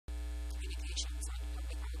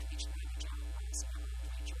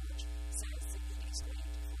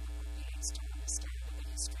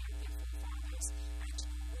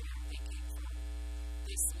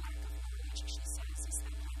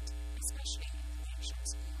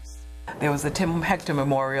There was a Tim Hector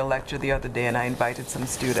Memorial Lecture the other day, and I invited some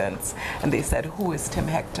students, and they said, "Who is Tim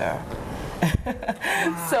Hector?"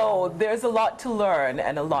 Wow. So there's a lot to learn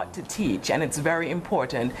and a lot to teach, and it's very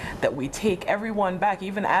important that we take everyone back,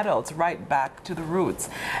 even adults, right back to the roots.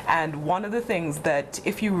 And one of the things that,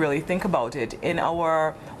 if you really think about it, in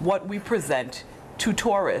what we present to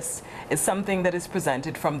tourists is something that is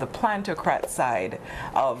presented from the plantocrat side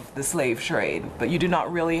of the slave trade, but you do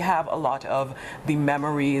not really have a lot of the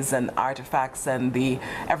memories and artifacts and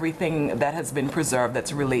everything that has been preserved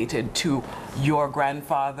that's related to your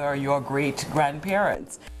grandfather, your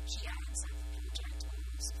great-grandparents.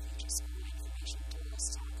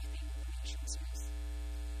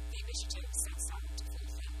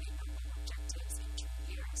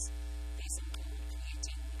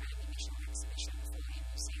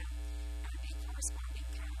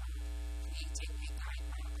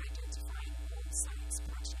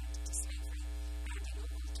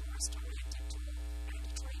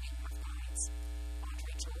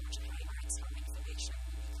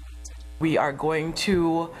 We are going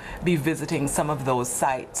to be visiting some of those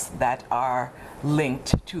sites that are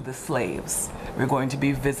linked to the slaves. We're going to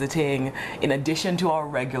be visiting, in addition to our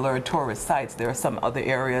regular tourist sites, there are some other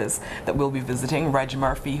areas that we'll be visiting. Reg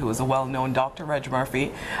Murphy, who is a well-known Dr. Reg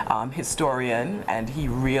Murphy, historian, and he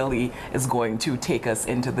really is going to take us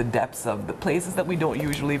into the depths of the places that we don't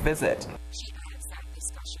usually visit.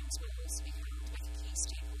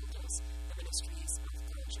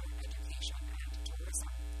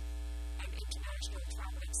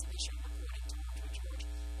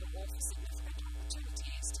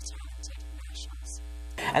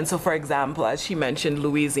 And so, for example, as she mentioned,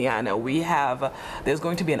 Louisiana, there's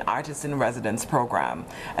going to be an artist in residence program.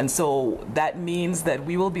 And so that means that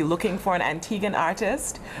we will be looking for an Antiguan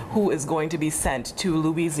artist who is going to be sent to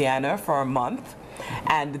Louisiana for a month.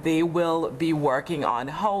 And they will be working on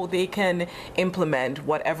how they can implement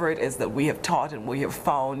whatever it is that we have taught and we have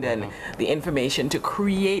found and the information to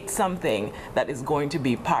create something that is going to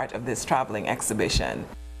be part of this traveling exhibition.